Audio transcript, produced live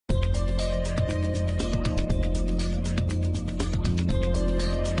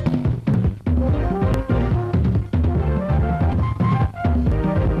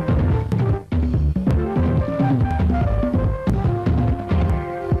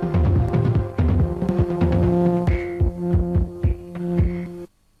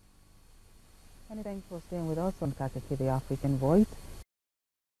Kakaaki, the African Voice.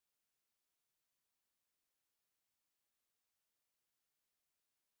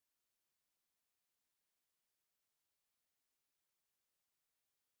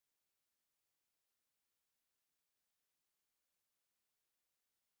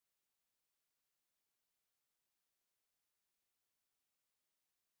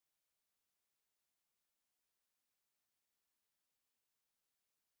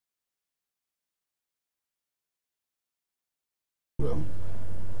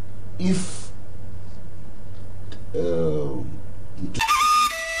 If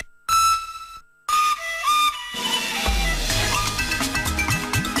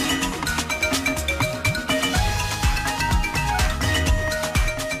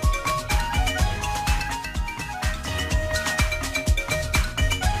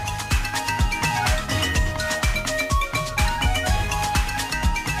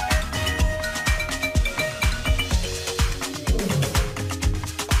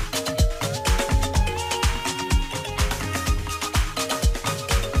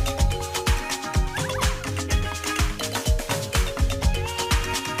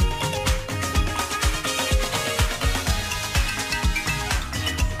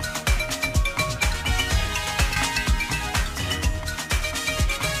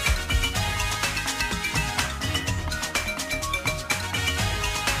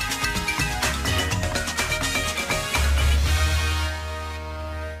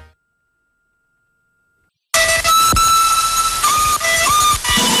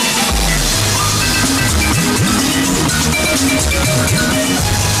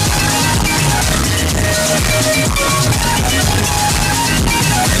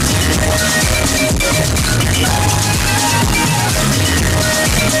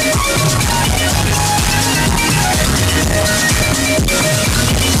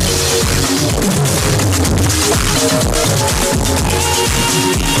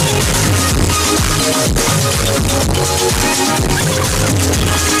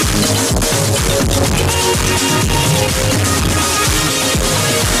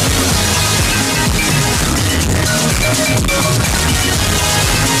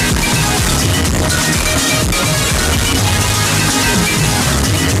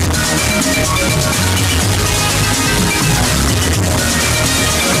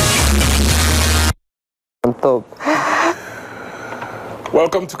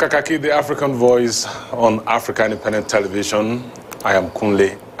Welcome to Kakaaki, the African Voice on Africa Independent Television. I am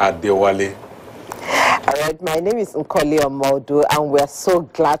Kunle Adewale. All right, my name is Nkoli Omodu, and we're so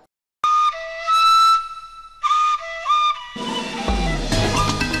glad.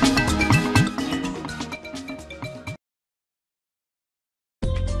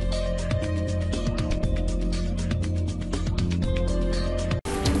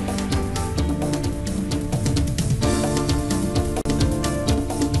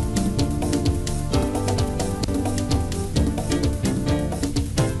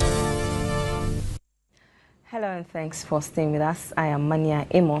 Hello and thanks for staying with us. I am Mania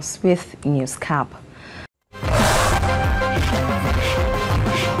Amos with Newscap.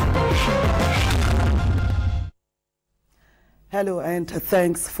 Hello and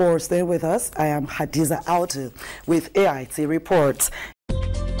thanks for staying with us. I am Hadiza Audu with AIT Reports.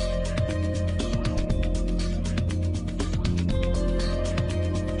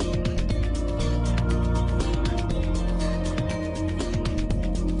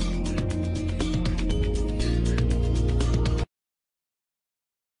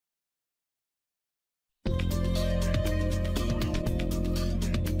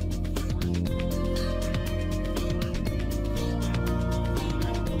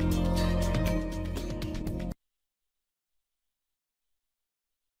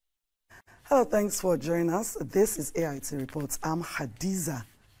 Hello, thanks for joining us. This is AIT Reports. I'm Hadiza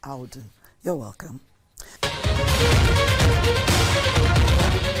Audu. You're welcome.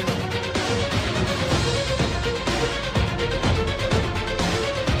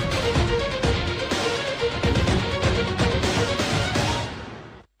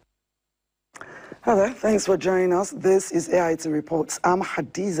 Hello, thanks for joining us. This is AIT Reports. I'm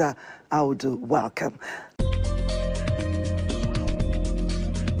Hadiza Audu. Welcome.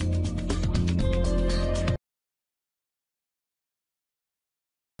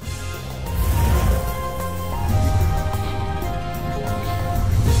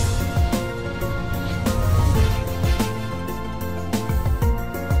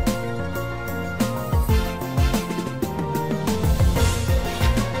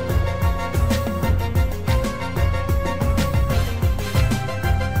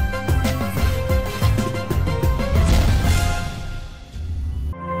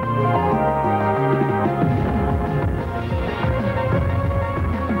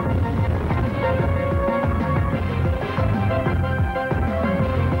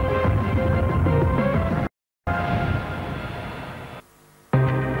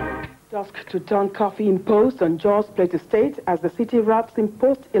 task to turn curfew imposed on Jos Plateau State as the city wraps in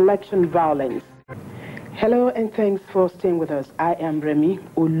post-election violence. Hello and thanks for staying with us. I am Remy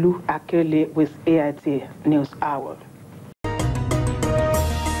Olu Akele with AIT Newshour.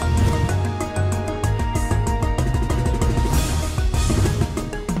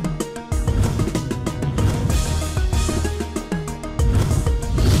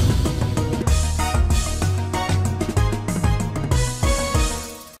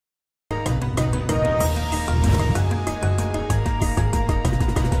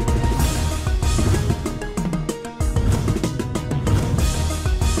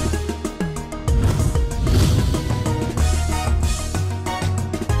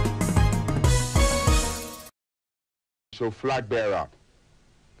 Flag bearer.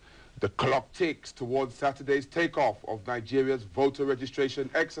 The clock ticks towards Saturday's takeoff of Nigeria's voter registration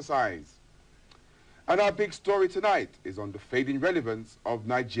exercise. And our big story tonight is on the fading relevance of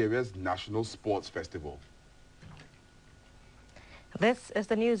Nigeria's national sports festival. This is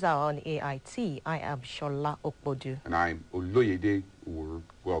the News Hour on AIT. I am Shola Okbodu. And I'm Oloyede Uwuru.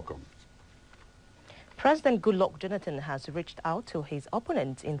 Welcome. President Goodluck Jonathan has reached out to his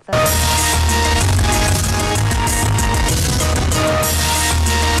opponent in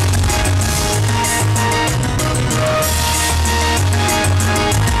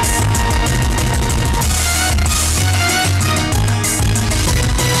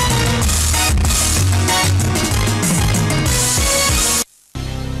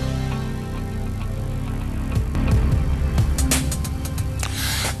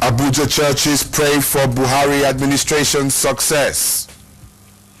Abuja churches pray for Buhari administration's success.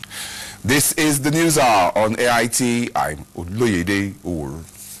 This is the News Hour on AIT. I'm Oloyede Uwuru.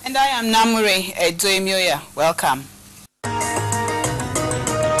 And I am Namure Edoemioya. Welcome.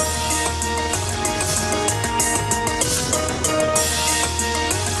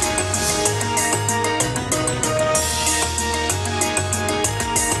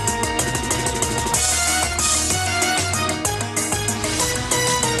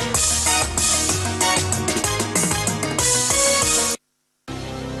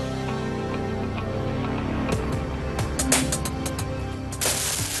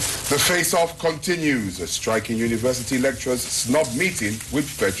 The face-off continues. A striking university lecturers snub meeting with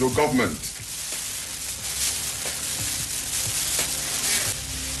federal government.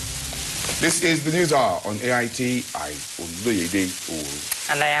 This is the News Hour on AIT. I'm Oloyede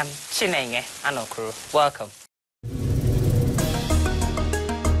Uwuru. And I am Chinenge Anokuru. Welcome.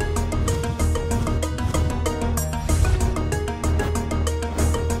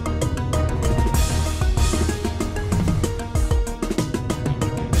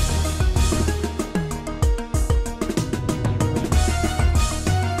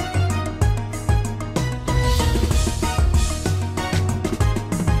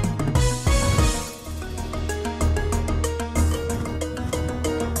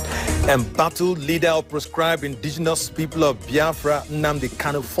 Embattled leader of proscribed indigenous people of Biafra, Nnamdi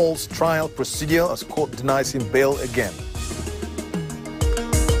Kano falls trial procedure as court denies him bail again.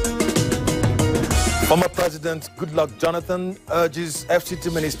 Former President Goodluck Jonathan urges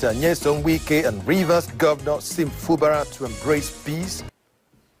FCT Minister Nyesom Wike and Rivers Governor Sim Fubara to embrace peace.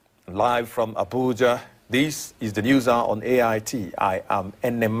 Live from Abuja, this is the News Hour on AIT. I am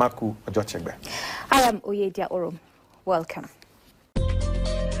Enemaku Ojochegbe. I am Oyedia Orum. Welcome.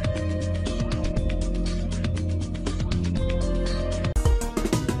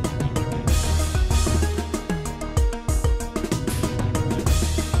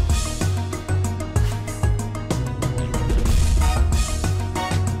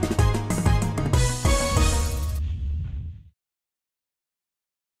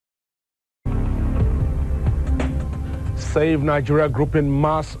 Save Nigeria group in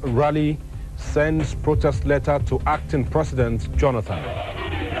mass rally sends protest letter to acting President Jonathan.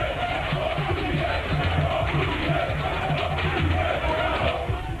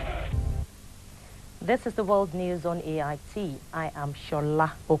 This is the World News on AIT. I am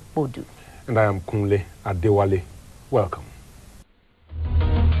Shola Okbodu. And I am Kunle Adewale. Welcome.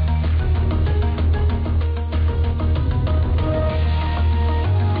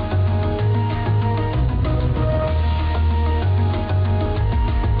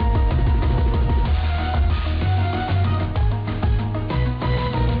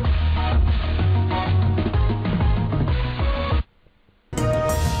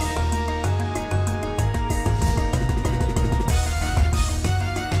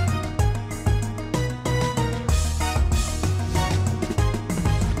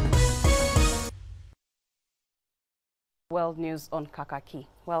 World News on Kakaaki.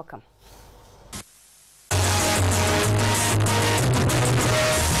 Welcome.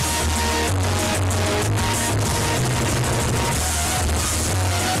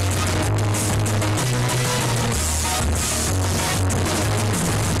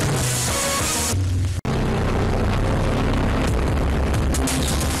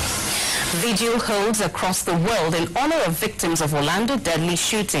 Vigil holds across the world in honor of victims of Orlando deadly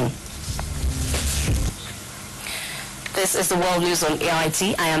shooting. This is the World News on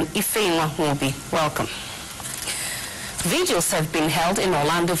AIT. I am Ifeanyi Nwobi. Welcome. Vigils have been held in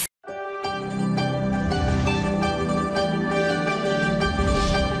Orlando.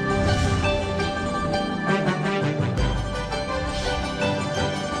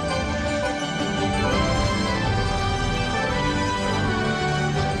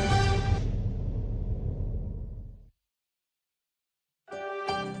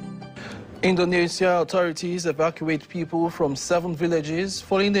 Indonesia authorities evacuate people from 7 villages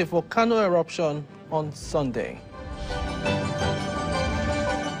following a volcano eruption on Sunday.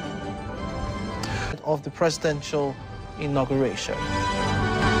 Of the presidential inauguration.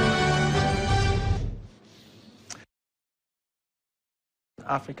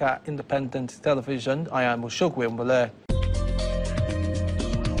 Africa Independent Television, I am Oshogwe Mbole.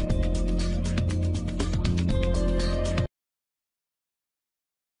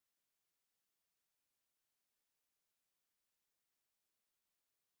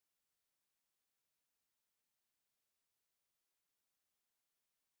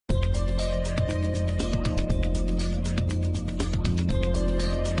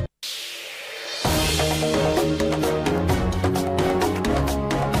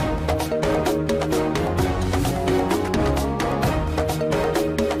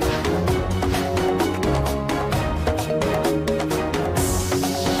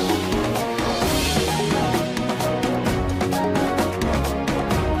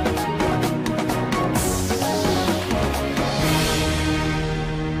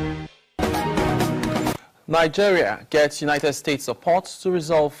 Nigeria gets United States support to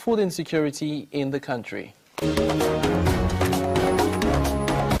resolve food insecurity in the country.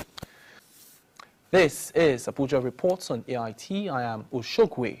 This is Abuja Reports on AIT. I am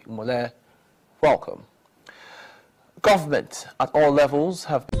Oshogwe Mbole. Welcome. Government at all levels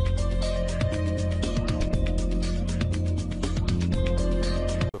have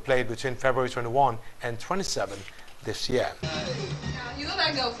played between February 21 and 27 this year. You know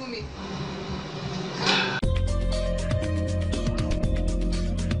that girl for me.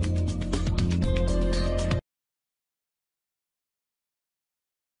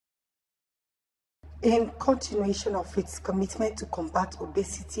 In continuation of its commitment to combat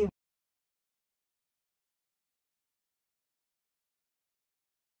obesity,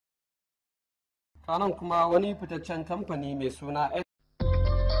 Kanan kuma wani fitaccen kamfani mai suna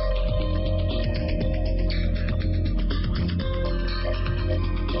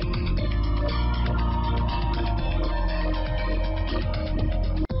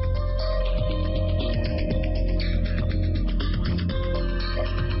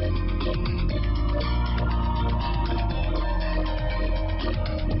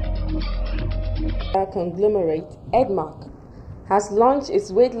conglomerate Edmark has launched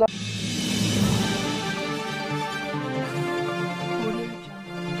its weight loss.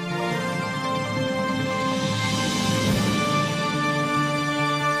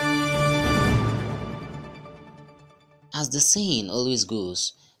 As the saying always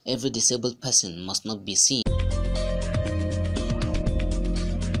goes, every disabled person must not be seen.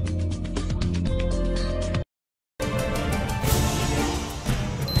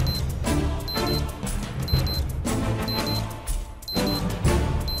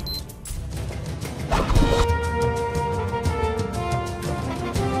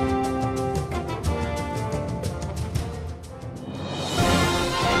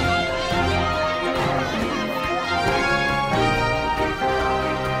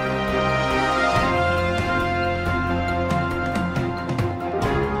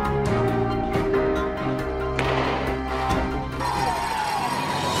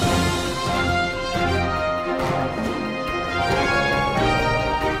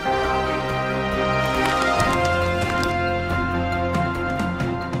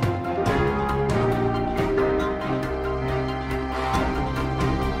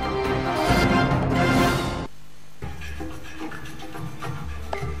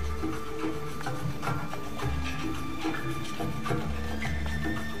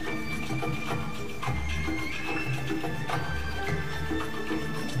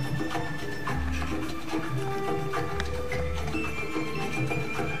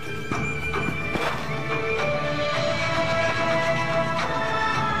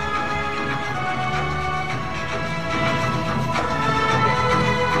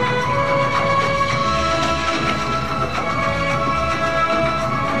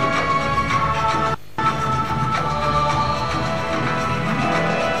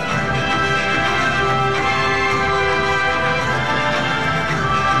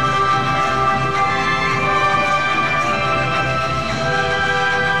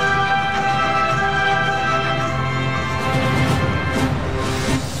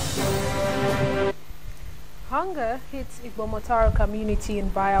 Anger hits Igbo community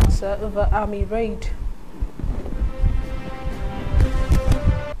in Bayelsa over army raid.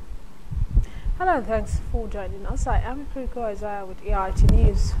 Hello and thanks for joining us. I am Kriko Isaiah with AIT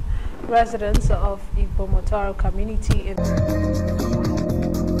News. Residents of Igbo community in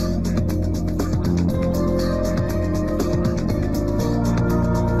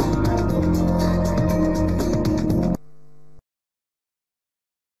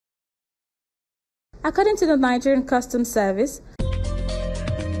According to the Nigerian Customs Service,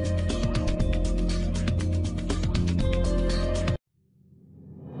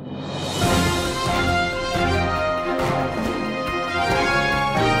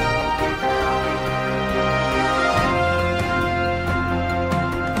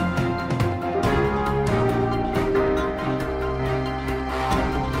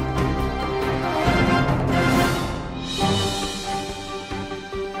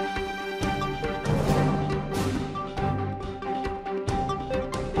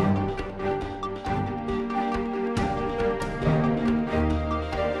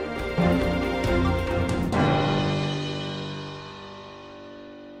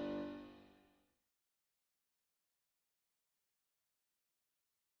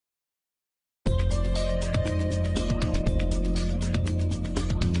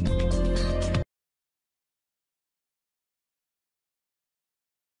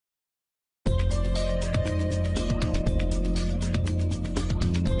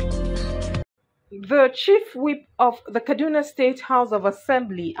 the chief whip of the Kaduna State House of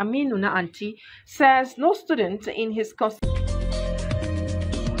Assembly, Aminu Na'anti, says no student in his constituency